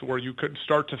wins where you could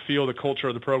start to feel the culture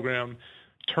of the program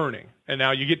turning. And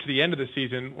now you get to the end of the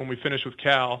season when we finish with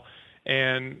Cal,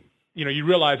 and you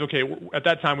realize, okay, at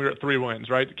that time we were at 3 wins,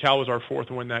 right? Cal was our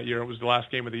 4th win that year. It was the last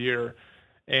game of the year,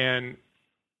 and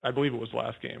I believe it was the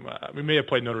last game. We may have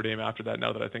played Notre Dame after that,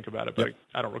 now that I think about it, but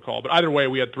I don't recall. But either way,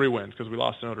 we had 3 wins because we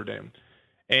lost to Notre Dame.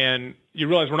 And you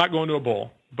realize we're not going to a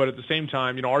bowl, but at the same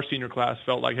time, our senior class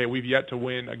felt like, hey, we've yet to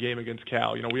win a game against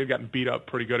Cal. We had gotten beat up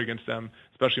pretty good against them,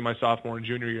 especially my sophomore and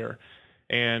junior year.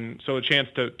 And so a chance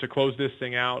to close this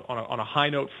thing out on a high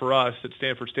note for us at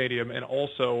Stanford Stadium, and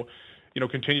also,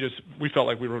 we felt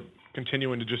like we were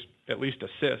continuing to just at least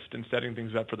assist and setting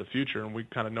things up for the future, and we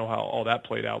kind of know how all that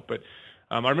played out. But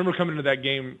I remember coming into that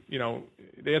game,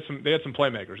 they had some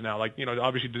playmakers now, like,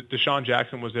 obviously Deshaun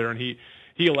Jackson was there, and he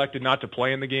elected not to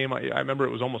play in the game. I remember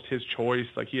it was almost his choice.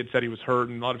 Like, he had said he was hurt,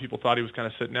 and a lot of people thought he was kind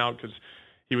of sitting out because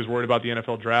he was worried about the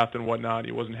NFL draft and whatnot.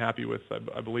 He wasn't happy with,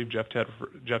 I believe, Jeff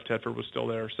Tedford was still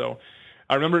there. So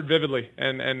I remember it vividly.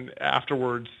 And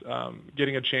afterwards,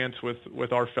 getting a chance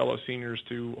with our fellow seniors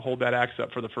to hold that axe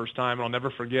up for the first time. And I'll never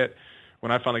forget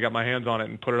when I finally got my hands on it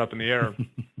and put it up in the air.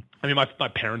 I mean, my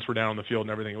parents were down on the field and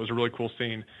everything. It was a really cool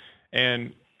scene.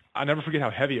 And I never forget how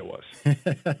heavy it was. And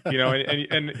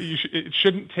it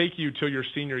shouldn't take you till your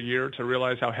senior year to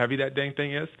realize how heavy that dang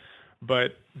thing is.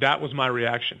 But that was my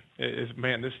reaction.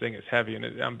 Man, this thing is heavy, and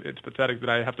it's pathetic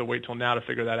that I have to wait till now to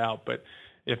figure that out. But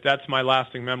if that's my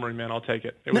lasting memory, man, I'll take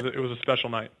it. It was a special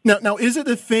night. Now, is it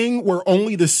a thing where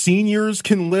only the seniors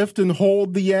can lift and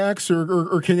hold the axe,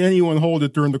 or can anyone hold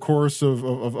it during the course of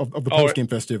the post-game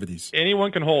festivities?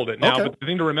 Anyone can hold it. Now, but the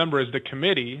thing to remember is the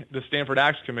committee, the Stanford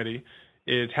Axe Committee,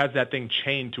 has that thing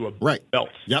chained to a belt.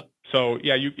 Yep. So,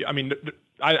 yeah,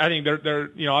 I think they're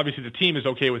obviously the team is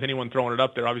okay with anyone throwing it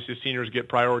up there. Obviously, the seniors get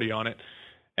priority on it,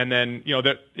 and then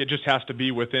that it just has to be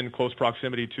within close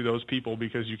proximity to those people,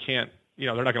 because you can't,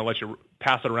 they're not going to let you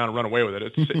pass it around and run away with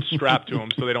it. It's strapped to them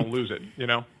so they don't lose it,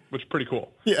 which is pretty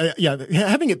cool. Yeah.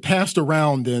 Having it passed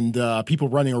around and people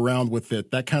running around with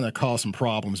it, that kind of caused some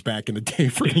problems back in the day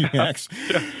for the Axe.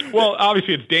 Yeah. Well,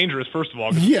 obviously it's dangerous, first of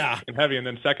all, because it's heavy, and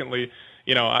then secondly,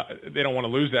 they don't want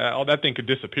to lose that. All that thing could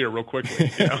disappear real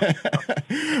quickly.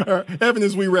 Evan,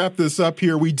 as we wrap this up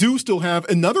here, we do still have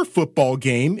another football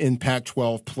game in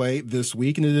Pac-12 play this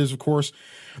week, and it is, of course,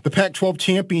 the Pac-12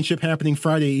 championship happening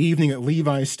Friday evening at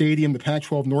Levi Stadium. The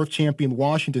Pac-12 North champion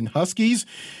Washington Huskies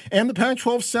and the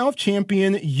Pac-12 South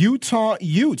champion Utah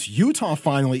Utes. Utah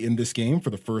finally in this game for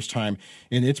the first time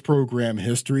in its program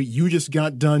history. You just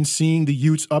got done seeing the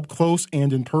Utes up close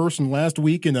and in person last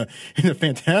week in a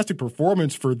fantastic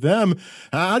performance for them.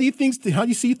 How do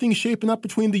you see things shaping up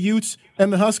between the Utes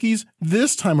and the Huskies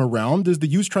this time around as the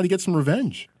Utes try to get some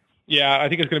revenge? Yeah, I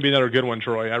think it's going to be another good one,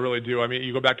 Troy. I really do. I mean,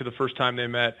 you go back to the first time they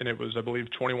met, and it was, I believe,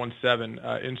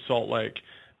 21-7 in Salt Lake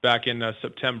back in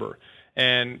September.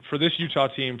 And for this Utah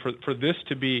team, for this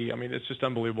to be, I mean, it's just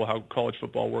unbelievable how college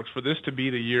football works. For this to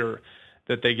be the year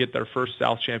that they get their first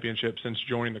South championship since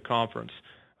joining the conference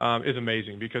is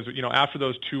amazing, because, after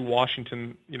those two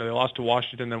Washington, they lost to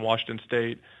Washington, then Washington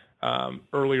State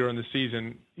earlier in the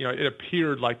season, it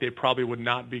appeared like they probably would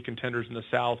not be contenders in the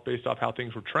South based off how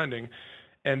things were trending.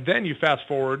 And then you fast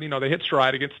forward, they hit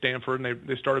stride against Stanford, and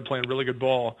they started playing really good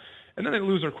ball. And then they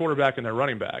lose their quarterback and their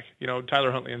running back.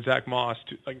 Tyler Huntley and Zach Moss,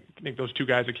 I think those two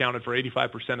guys accounted for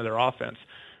 85% of their offense.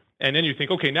 And then you think,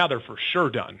 okay, now they're for sure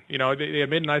done. They had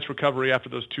made a nice recovery after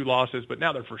those two losses, but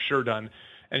now they're for sure done.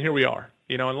 And here we are.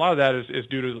 And a lot of that is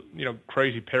due to,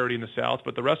 crazy parity in the South,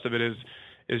 but the rest of it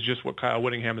is just what Kyle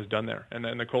Whittingham has done there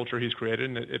and the culture he's created,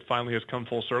 and it finally has come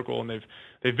full circle. And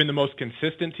they've been the most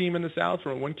consistent team in the South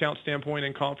from a win count standpoint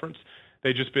in conference.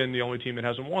 They've just been the only team that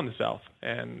hasn't won the South,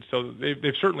 and so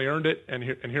they've certainly earned it. And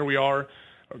here we are,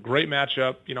 a great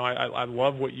matchup. I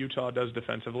love what Utah does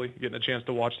defensively. Getting a chance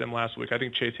to watch them last week, I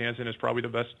think Chase Hansen is probably the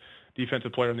best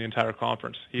defensive player in the entire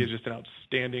conference. He is just an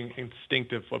outstanding,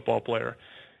 instinctive football player.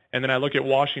 And then I look at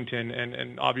Washington,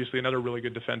 and obviously another really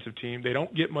good defensive team. They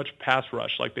don't get much pass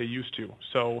rush like they used to.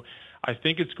 So I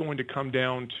think it's going to come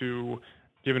down to,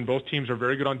 given both teams are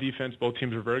very good on defense, both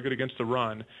teams are very good against the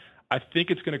run, I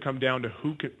think it's going to come down to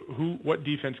what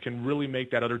defense can really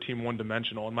make that other team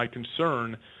one-dimensional. And my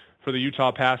concern for the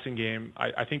Utah passing game,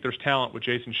 I think there's talent with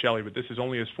Jason Shelley, but this is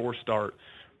only his fourth start.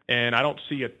 And I don't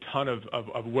see a ton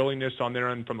of willingness on their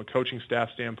end from a coaching staff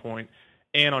standpoint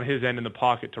and on his end in the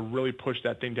pocket to really push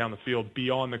that thing down the field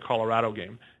beyond the Colorado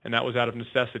game. And that was out of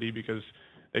necessity because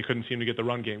they couldn't seem to get the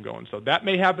run game going. So that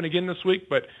may happen again this week,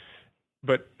 but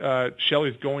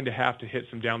Shelley's going to have to hit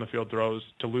some down the field throws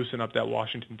to loosen up that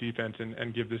Washington defense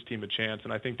and give this team a chance.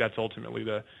 And I think that's ultimately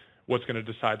what's going to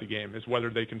decide the game, is whether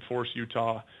they can force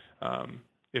Utah,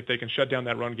 if they can shut down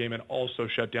that run game and also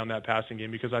shut down that passing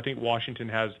game, because I think Washington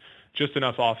has just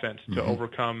enough offense to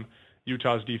overcome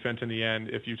Utah's defense in the end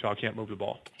if Utah can't move the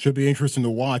ball. Should be interesting to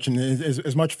watch. And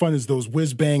as much fun as those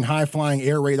whiz-bang, high-flying,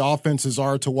 air raid offenses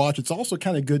are to watch, it's also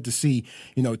kind of good to see,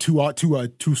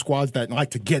 two squads that like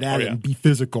to get at it and be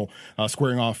physical,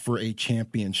 squaring off for a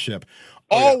championship.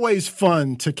 Always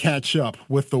fun to catch up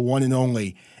with the one and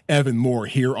only Evan Moore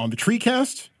here on the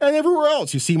TreeCast and everywhere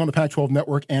else. You see him on the Pac-12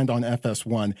 Network and on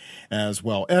FS1 as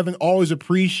well. Evan, always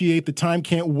appreciate the time.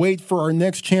 Can't wait for our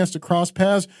next chance to cross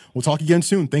paths. We'll talk again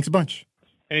soon. Thanks a bunch.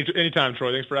 Anytime,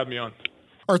 Troy. Thanks for having me on.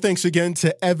 Our thanks again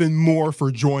to Evan Moore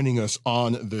for joining us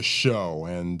on the show,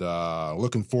 and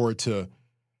looking forward to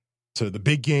the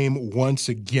big game once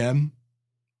again.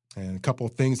 And a couple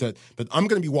of things that I'm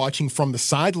going to be watching from the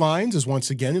sidelines is, once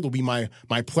again, it'll be my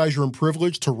pleasure and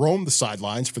privilege to roam the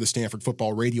sidelines for the Stanford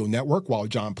Football Radio Network while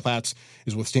John Platz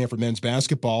is with Stanford men's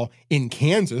basketball in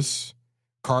Kansas,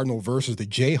 Cardinal versus the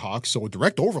Jayhawks. So a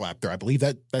direct overlap there. I believe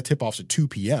that tip-off's at 2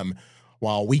 p.m.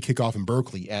 while we kick off in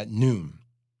Berkeley at noon.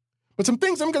 But some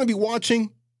things I'm going to be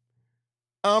watching.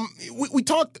 We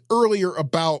talked earlier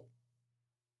about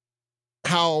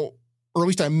how, or at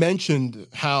least I mentioned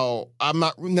how I'm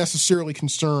not necessarily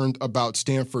concerned about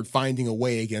Stanford finding a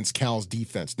way against Cal's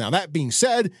defense. Now, that being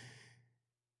said,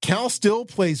 Cal still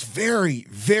plays very,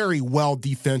 very well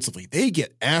defensively. They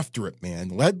get after it, man,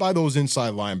 led by those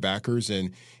inside linebackers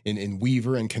in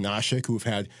Weaver and Kanashik, who have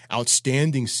had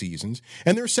outstanding seasons.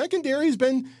 And their secondary has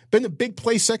been a big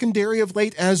play secondary of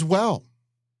late as well.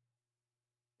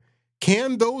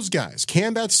 Can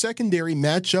that secondary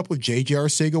match up with J.J.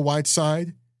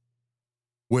 Arcega-Whiteside,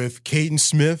 with Caden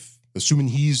Smith, assuming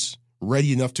he's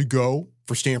ready enough to go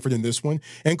for Stanford in this one,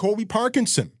 and Colby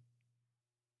Parkinson?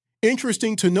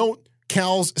 Interesting to note,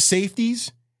 Cal's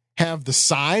safeties have the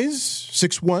size,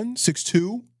 6'1",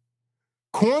 6'2".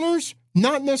 Corners,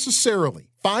 not necessarily,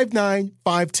 5'9",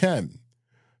 5'10".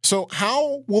 So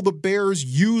how will the Bears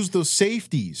use those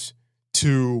safeties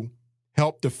to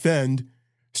help defend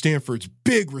Stanford's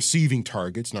big receiving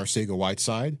targets,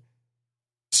 Arcega-Whiteside,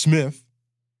 Smith,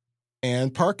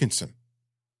 and Parkinson?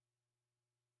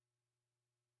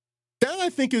 That, I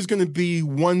think, is going to be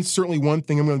certainly one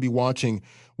thing I'm going to be watching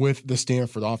with the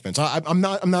Stanford offense. I'm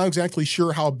not exactly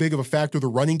sure how big of a factor the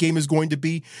running game is going to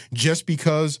be, just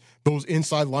because those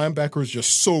inside linebackers are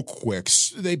just so quick.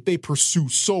 They pursue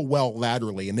so well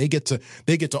laterally, and they get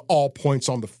to all points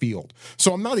on the field.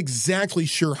 So I'm not exactly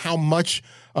sure how much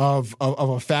of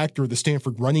a factor the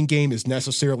Stanford running game is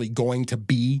necessarily going to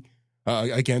be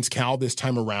against Cal this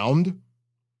time around.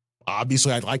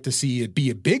 Obviously, I'd like to see it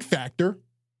be a big factor,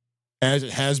 as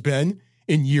it has been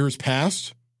in years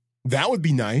past. That would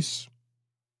be nice.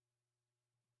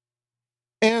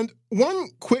 And one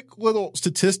quick little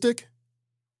statistic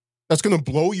that's going to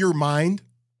blow your mind.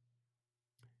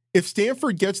 If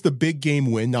Stanford gets the big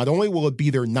game win, not only will it be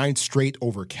their 9th straight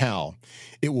over Cal,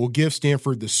 it will give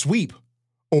Stanford the sweep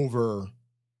over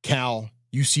Cal,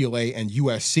 UCLA, and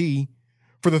USC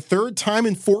for the 3rd time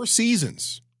in 4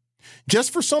 seasons.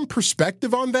 Just for some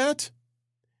perspective on that,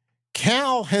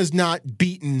 Cal has not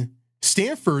beaten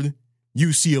Stanford,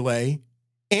 UCLA,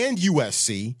 and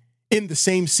USC in the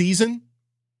same season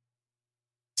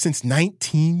since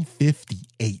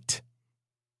 1958.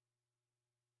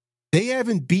 They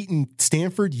haven't beaten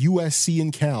Stanford, USC,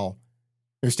 and Cal,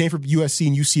 or Stanford, USC,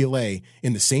 and UCLA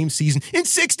in the same season in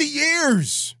 60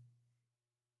 years.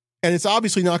 And it's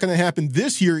obviously not going to happen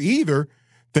this year either,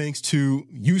 thanks to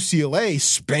UCLA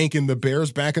spanking the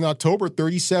Bears back in October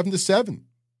 37-7.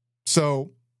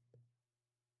 So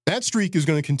that streak is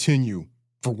going to continue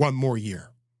for one more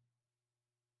year.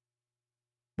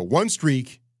 But one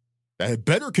streak that had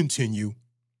better continue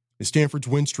is Stanford's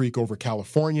win streak over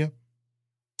California.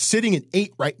 Sitting at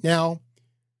 8 right now,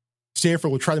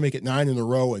 Stanford will try to make it 9 in a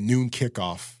row, a noon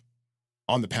kickoff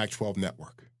on the Pac-12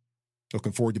 network.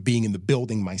 Looking forward to being in the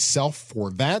building myself for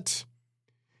that.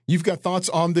 You've got thoughts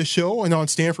on this show and on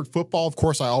Stanford football. Of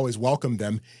course, I always welcome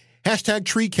them. Hashtag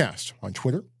TreeCast on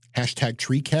Twitter. Hashtag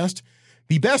TreeCast.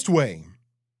 The best way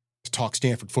to talk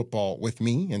Stanford football with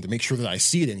me and to make sure that I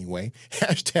see it anyway,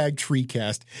 hashtag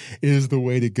TreeCast is the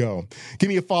way to go. Give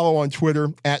me a follow on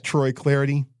Twitter at Troy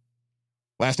Clardy.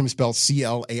 Last name is spelled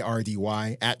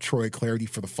Clardy, at Troy Clardy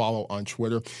for the follow on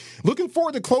Twitter. Looking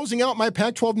forward to closing out my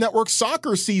Pac-12 Network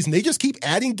soccer season. They just keep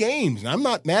adding games, and I'm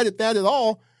not mad at that at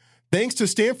all, thanks to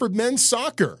Stanford men's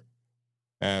soccer.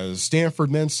 As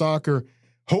Stanford men's soccer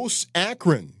hosts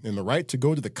Akron in the right to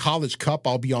go to the College Cup,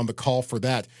 I'll be on the call for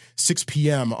that 6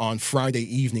 p.m. on Friday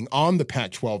evening on the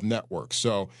Pac-12 Network.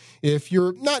 So if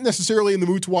you're not necessarily in the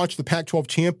mood to watch the Pac-12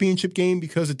 championship game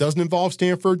because it doesn't involve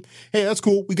Stanford, hey, that's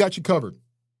cool. We got you covered.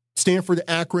 Stanford,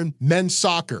 Akron, men's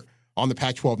soccer on the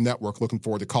Pac-12 Network. Looking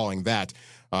forward to calling that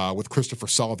with Christopher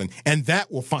Sullivan. And that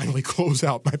will finally close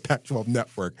out my Pac-12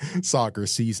 Network soccer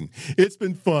season. It's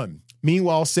been fun.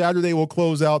 Meanwhile, Saturday will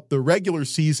close out the regular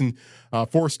season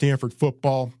for Stanford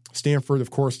football. Stanford, of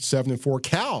course, at 7-4.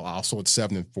 Cal also at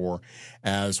 7-4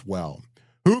 as well.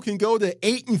 Who can go to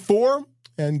 8-4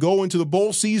 and go into the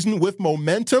bowl season with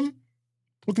momentum?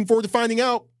 Looking forward to finding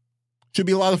out. Should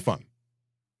be a lot of fun.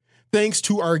 Thanks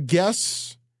to our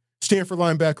guests, Stanford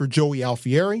linebacker Joey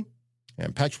Alfieri,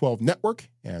 and Pac-12 Network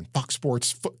and Fox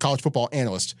Sports college football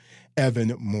analyst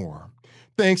Evan Moore.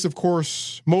 Thanks, of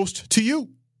course, most to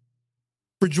you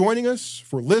for joining us,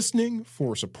 for listening,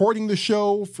 for supporting the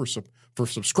show, for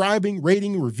subscribing,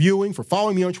 rating, reviewing, for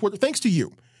following me on Twitter. Thanks to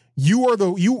you.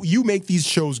 You make these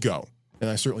shows go, and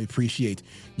I certainly appreciate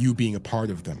you being a part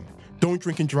of them. Don't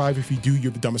drink and drive. If you do,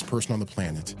 you're the dumbest person on the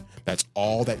planet. That's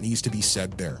all that needs to be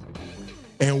said there.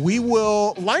 And we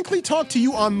will likely talk to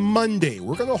you on Monday.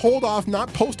 We're going to hold off,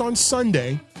 not post on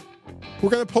Sunday. We're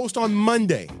going to post on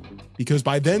Monday because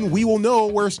by then we will know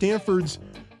where Stanford's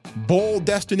bowl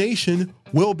destination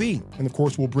will be. And of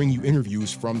course, we'll bring you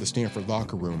interviews from the Stanford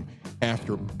locker room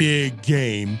after big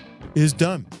game is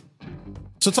done.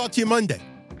 So talk to you Monday.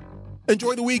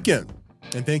 Enjoy the weekend.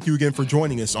 And thank you again for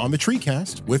joining us on the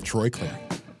TreeCast with Troy Clardy.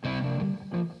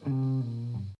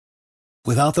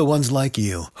 Without the ones like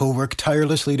you, who work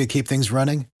tirelessly to keep things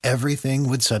running, everything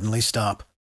would suddenly stop.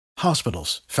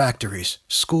 Hospitals, factories,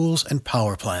 schools, and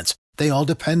power plants, they all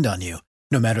depend on you.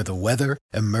 No matter the weather,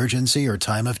 emergency, or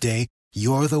time of day,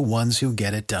 you're the ones who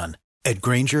get it done. At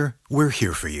Grainger, we're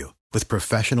here for you with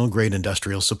professional-grade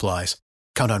industrial supplies.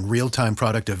 Count on real-time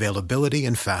product availability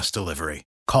and fast delivery.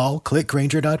 Call, click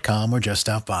Grainger.com, or just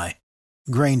stop by.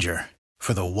 Grainger,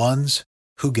 for the ones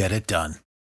who get it done.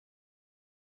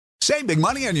 Save big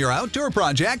money on your outdoor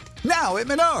project now at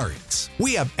Menards.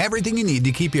 We have everything you need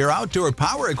to keep your outdoor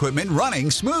power equipment running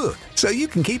smooth so you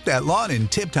can keep that lawn in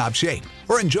tip-top shape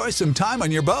or enjoy some time on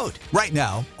your boat. Right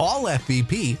now, all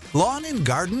FVP, lawn and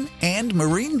garden, and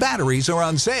marine batteries are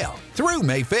on sale through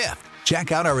May 5th.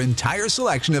 Check out our entire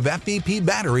selection of FVP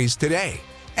batteries today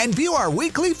and view our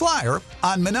weekly flyer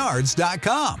on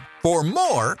Menards.com for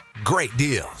more great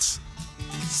deals.